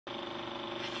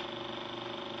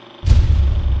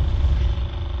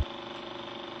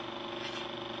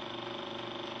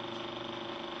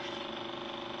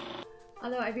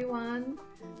Hello everyone,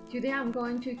 today I'm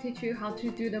going to teach you how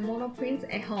to do the mono prints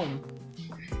at home.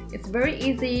 It's very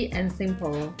easy and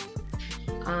simple.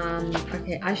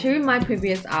 Okay, I show you my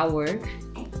previous artwork.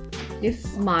 This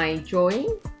is my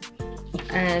drawing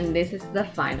and this is the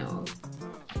final.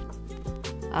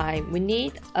 We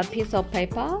need a piece of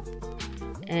paper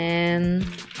and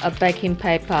a baking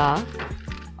paper,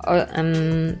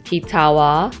 tea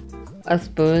towel, a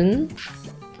spoon,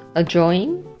 a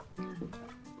drawing,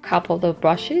 couple of the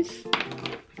brushes,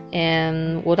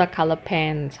 and watercolor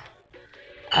pens,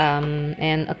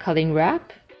 and a coloring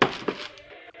wrap,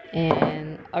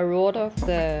 and a roll of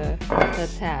the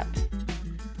tab.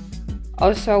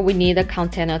 Also, we need a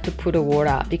container to put the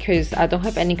water. Because I don't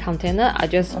have any container, I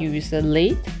just use the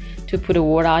lid to put the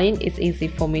water in. It's easy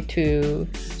for me to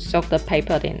soak the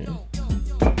paper in.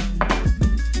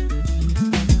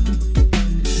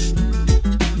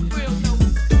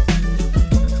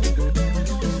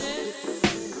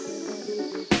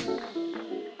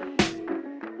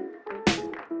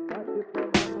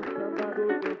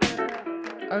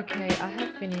 Okay, I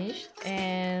have finished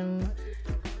and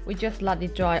we just let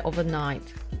it dry overnight.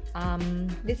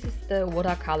 This is the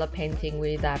watercolor painting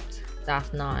we did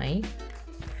last night.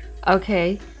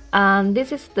 Okay,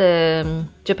 this is the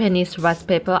Japanese rice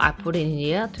paper I put in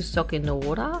here to soak in the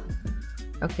water.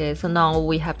 Okay, so now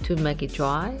we have to make it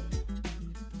dry.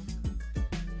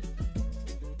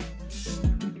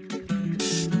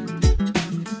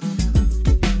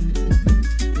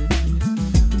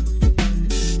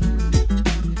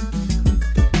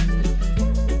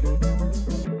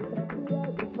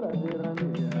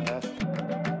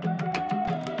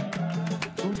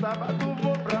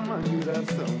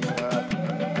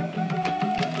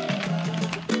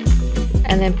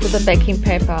 And then put the baking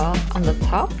paper on the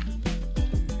top,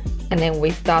 and then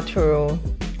we start to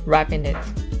wrap in it.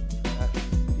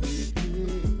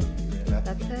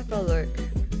 Let's have a look.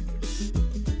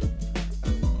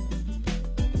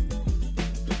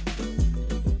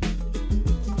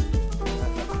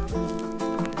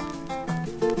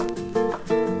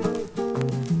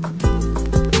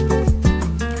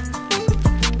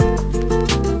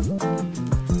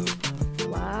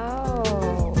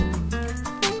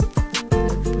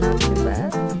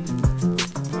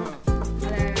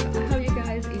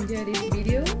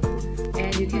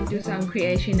 You can do some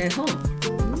creation at home.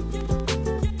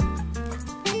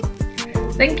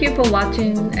 Thank you for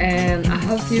watching and I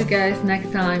hope see you guys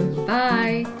next time.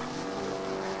 Bye.